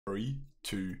3,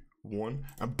 2, 1,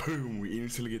 and boom, we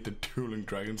instantly get the dueling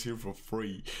dragons here for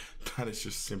free. That is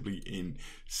just simply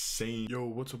insane. Yo,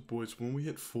 what's up boys? When we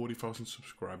hit 40,000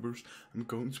 subscribers, I'm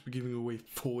going to be giving away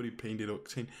 40 painted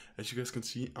octane. As you guys can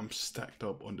see, I'm stacked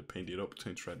up on the painted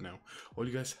octanes right now. All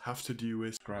you guys have to do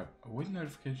is subscribe with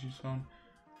notifications on,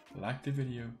 like the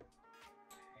video,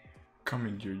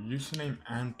 comment your username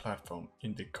and platform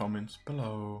in the comments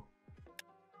below.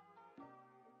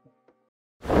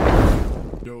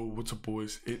 Yo, what's up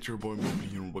boys, it's your boy Mobley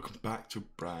here and welcome back to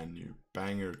brand new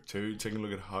banger 2, taking a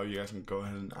look at how you guys can go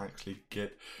ahead and actually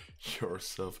get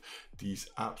yourself these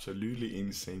absolutely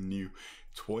insane new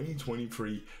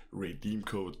 2023 redeem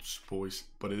codes, boys.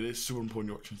 But it is super important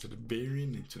you watch until the very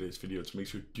end in today's video to make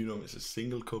sure you do not miss a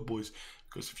single code, boys,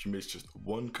 because if you miss just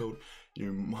one code,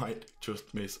 you might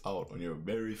just miss out on your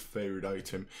very favorite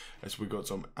item, as we got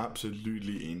some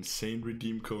absolutely insane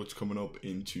redeem codes coming up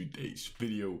in today's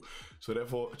video. So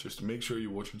therefore, just make sure you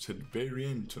watch until the very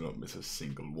end to not miss a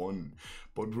single one.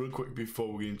 But real quick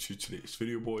before we get into today's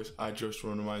video, boys, I just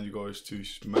want to remind you guys to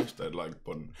smash that like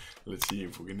button. Let's see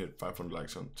if we can hit 500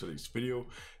 likes on today's video,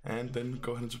 and then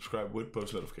go ahead and subscribe with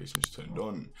post notifications turned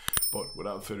on. But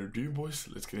without further ado, boys,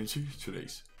 let's get into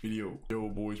today's video. Yo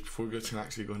boys, before you guys can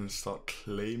actually go ahead and start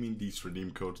claiming these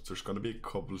redeem codes, there's going to be a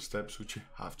couple of steps which you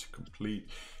have to complete.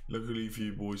 Luckily for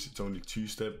you boys, it's only 2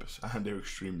 steps and they're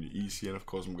extremely easy, and of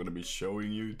course I'm going to be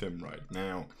showing you them right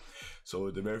now. So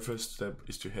the very first step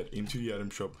is to head into the item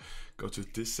shop, go to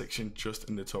this section just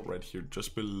in the top right here,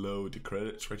 just below the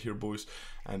credits right here, boys.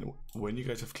 And when you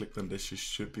guys have clicked on this, you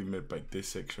should be met by this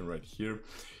section right here.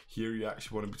 Here you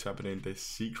actually want to be tapping in the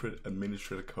secret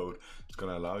administrator code. It's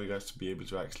going to allow you guys to be able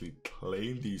to actually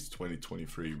claim these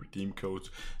 2023 redeem codes.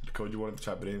 The code you want to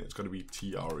tap it in, it's going to be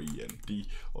TREND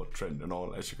or trend and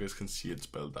all. As you guys can see, it's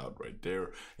spelled out right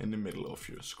there in the middle of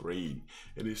your screen.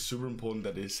 It is super important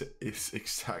that it's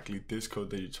exactly this code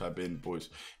that you type in, boys.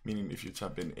 Meaning if you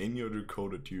tap in any other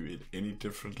code or do it any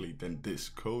differently than this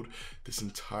code, this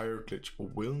entire glitch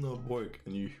will not work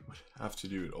and you would have to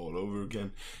do it all over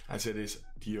again, as it is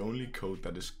the only code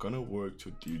that is gonna work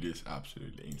to do this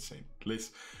absolutely insane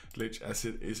glitch, as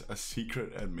it is a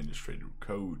secret administrator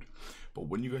code. But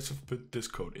when you guys have put this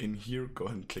code in here, go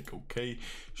ahead and click OK.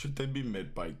 Should then be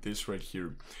met by this right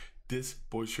here. This,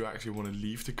 boys, you actually want to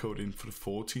leave the code in for the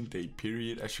 14-day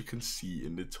period, as you can see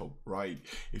in the top right.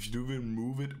 If you do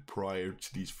remove it prior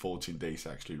to these 14 days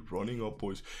actually running up,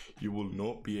 boys, you will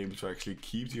not be able to actually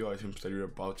keep the items that you're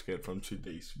about to get from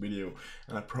today's video.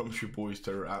 And I promise you, boys,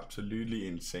 they're absolutely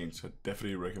insane. So I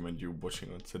definitely recommend you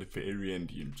watching until the very end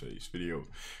in today's video,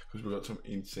 because we got some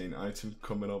insane items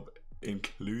coming up,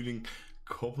 including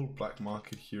a couple black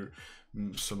market here,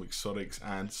 some exotics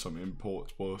and some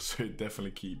imports, boys. So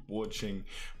definitely keep watching.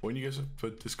 When you guys have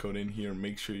put this code in here,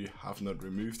 make sure you have not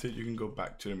removed it. You can go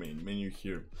back to the main menu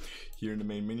here. Here in the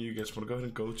main menu, you guys want to go ahead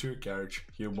and go to your garage.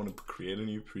 Here, want to create a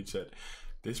new preset.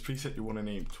 This preset you want to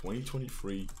name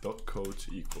 2023.codes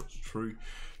equals true,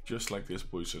 just like this,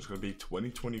 boys. So it's going to be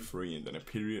 2023 and then a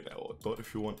period or a dot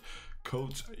if you want.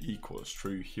 Codes equals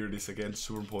true. Here it is again,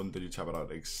 super important that you type it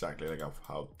out exactly like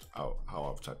how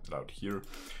I've typed it out here.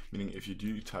 Meaning if you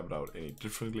do type it out any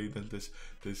differently than this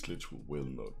glitch will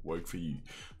not work for you.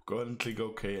 Go ahead and click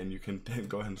OK, and you can then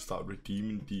go ahead and start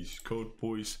redeeming these code,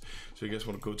 boys. So you guys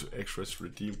want to go to extras,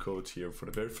 redeem codes here. For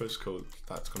the very first code,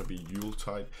 that's going to be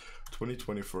Yuletide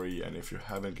 2023, and if you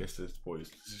haven't guessed this, boys,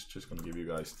 this is just going to give you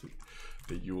guys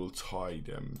the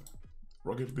Yuletide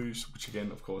rocket boost, which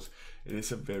again, of course, it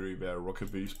is a very rare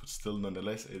rocket boost, but still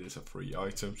nonetheless it is a free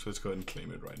item. So let's go ahead and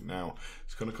claim it right now.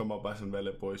 It's going to come up as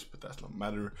invalid, boys, but that's not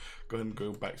matter. Go ahead and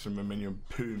go back to the menu,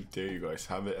 boom, there you guys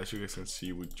have it. As you guys can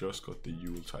see, we just got the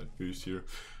Yuletide boost here.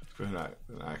 Let's go ahead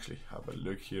and actually have a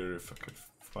look here if I could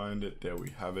find it. There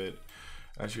we have it.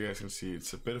 As you guys can see,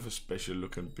 it's a bit of a special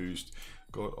looking boost,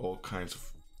 got all kinds of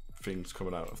things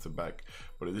coming out of the back,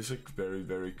 but it is a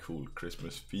very cool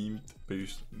Christmas themed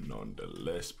boost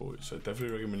nonetheless, boys. So I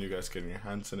definitely recommend you guys getting your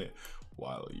hands on it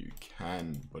while you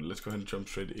can. But let's go ahead and jump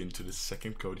straight into the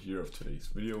second code here of today's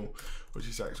video, which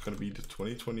is actually going to be the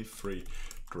 2023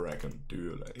 Dragon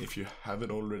Duel. If you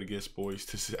haven't already guessed, boys,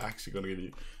 this is actually going to give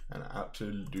you an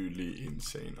absolutely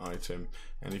insane item.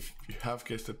 And if you have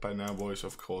guessed it by now, boys,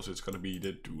 of course it's going to be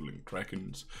the Dueling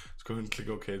Dragons. Let's go ahead and click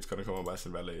OK. It's going to come up as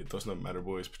invalid. It does not matter,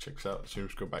 boys, but check this out. So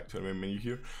let's go back to the main menu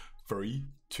here. 3,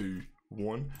 2,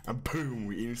 1, and boom,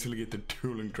 we instantly get the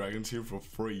Dueling Dragons here for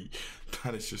free.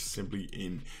 That is just simply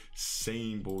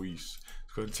insane, boys.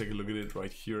 Let's go ahead and take a look at it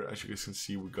right here. As you guys can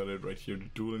see, we got it right here, the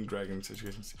Dueling Dragons. As you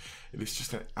guys can see, it is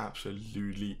just an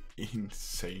absolutely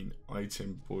insane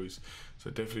item, boys. So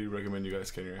I definitely recommend you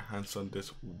guys getting your hands on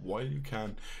this while you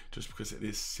can, just because it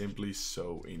is simply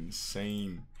so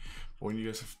insane. When you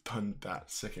guys have done that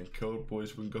second code,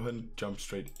 boys, we can go ahead and jump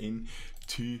straight in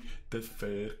to the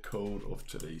third code of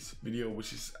today's video,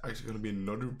 which is actually going to be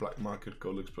another black market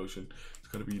gold explosion.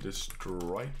 It's going to be the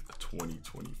Strike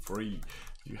 2023.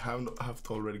 If you have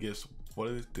already guessed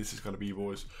what this is going to be,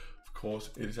 boys, of course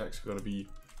it is actually going to be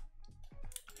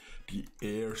the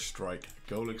Air Strike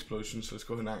gold explosion. So let's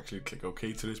go ahead and actually click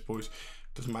OK to this, boys.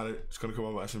 Doesn't matter, it's gonna come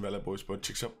up as invalid, boys, but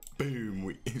checks up, boom,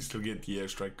 we instantly get the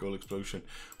Airstrike gold explosion,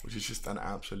 which is just an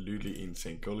absolutely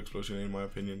insane gold explosion in my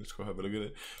opinion. Let's go have a look at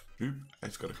it. Boop,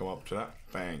 it's gonna come up to that,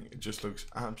 bang. It just looks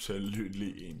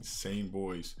absolutely insane,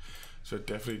 boys. So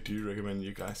definitely do recommend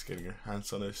you guys getting your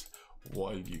hands on this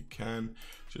while you can,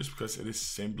 just because it is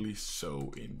simply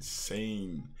so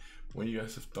insane. When you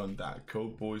guys have done that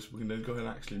code, boys, we can then go ahead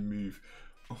and actually move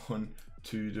on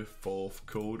to the fourth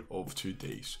code of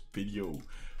today's video.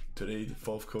 Today the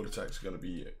fourth code is actually going to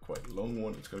be quite a long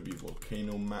one. It's going to be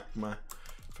Volcano Magma,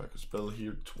 if I could spell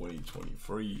here,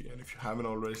 2023. And if you haven't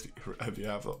already, if you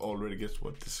have already guessed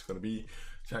what this is going to be,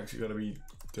 it's actually going to be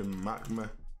the Magma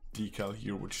decal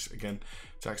here, which is, again,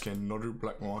 it's actually another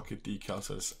black market decal.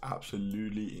 So it's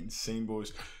absolutely insane,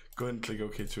 boys. Go ahead and click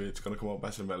OK to it. It's going to come up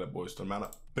as invalid, boys. Don't matter,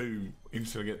 boom,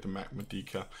 instantly get the Magma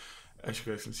decal. As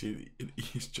you guys can see, it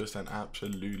is just an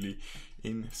absolutely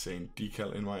insane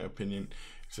decal in my opinion.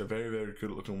 It's a very, very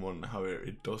good looking one. However,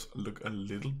 it does look a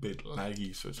little bit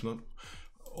laggy, so it's not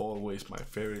always my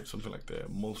favorite. Something like the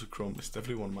multichrome is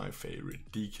definitely one of my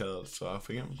favorite decals, so I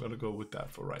think I'm gonna go with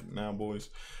that for right now, boys.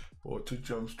 But to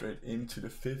jump straight into the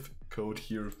fifth code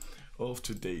here of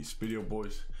today's video,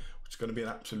 boys, it's going to be an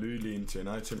absolutely insane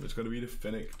item. It's going to be the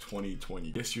Fennec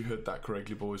 2020. Yes, you heard that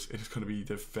correctly, boys. It is going to be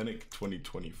the Fennec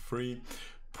 2023.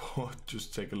 But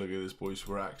just take a look at this, boys.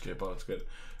 We're actually about to get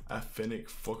a Fennec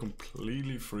for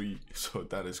completely free. So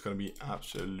that is going to be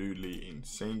absolutely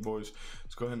insane, boys.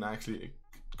 Let's go ahead and actually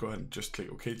go ahead and just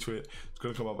click OK to it. It's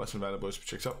going to come up as invalid, boys.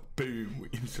 Checks out, boom, we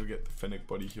instantly get the Fennec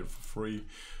body here for free.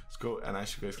 Let's go, and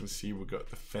as you guys can see, we got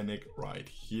the Fennec right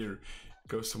here.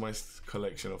 Goes to my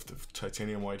collection of the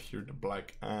titanium white here, the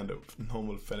black, and the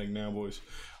normal Fennec. Now, boys,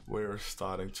 we're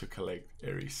starting to collect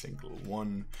every single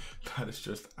one. That is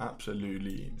just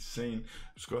absolutely insane.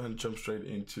 Let's go ahead and jump straight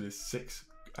into the sixth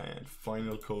and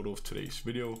final code of today's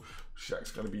video, which is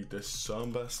actually going to be the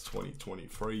Zombas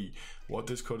 2023. What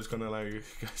this code is going to allow you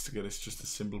guys to get is just a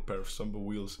simple pair of Zomba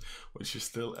wheels, which is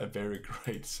still a very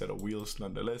great set of wheels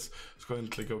nonetheless. Let's go ahead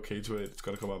and click OK to it. It's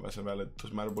going to come up as invalid.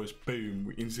 Doesn't matter, boys. Boom,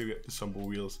 we instantly get the Zomba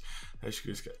wheels. As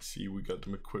you guys can see, we got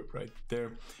them equipped right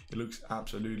there. It looks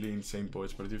absolutely insane,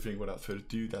 boys. But I do think without further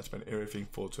ado, that's been everything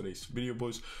for today's video,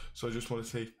 boys. So I just want to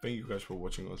say thank you guys for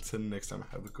watching. Until next time,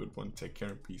 have a good one. Take care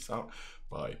and peace out.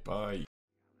 Bye bye.